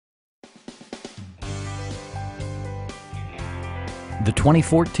The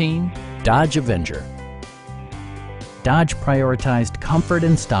 2014 Dodge Avenger. Dodge prioritized comfort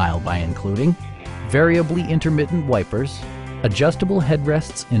and style by including variably intermittent wipers, adjustable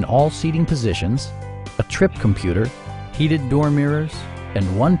headrests in all seating positions, a trip computer, heated door mirrors,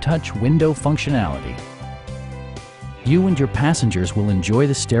 and one-touch window functionality. You and your passengers will enjoy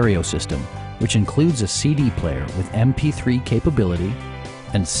the stereo system, which includes a CD player with MP3 capability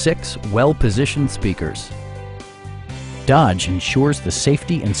and 6 well-positioned speakers. Dodge ensures the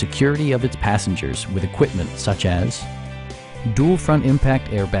safety and security of its passengers with equipment such as dual front impact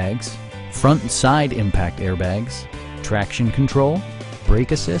airbags, front and side impact airbags, traction control,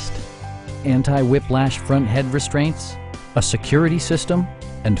 brake assist, anti-whiplash front head restraints, a security system,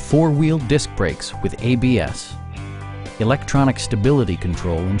 and 4-wheel disc brakes with ABS. Electronic stability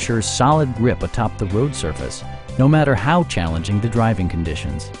control ensures solid grip atop the road surface, no matter how challenging the driving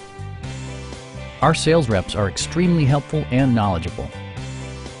conditions. Our sales reps are extremely helpful and knowledgeable.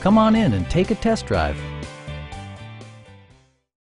 Come on in and take a test drive.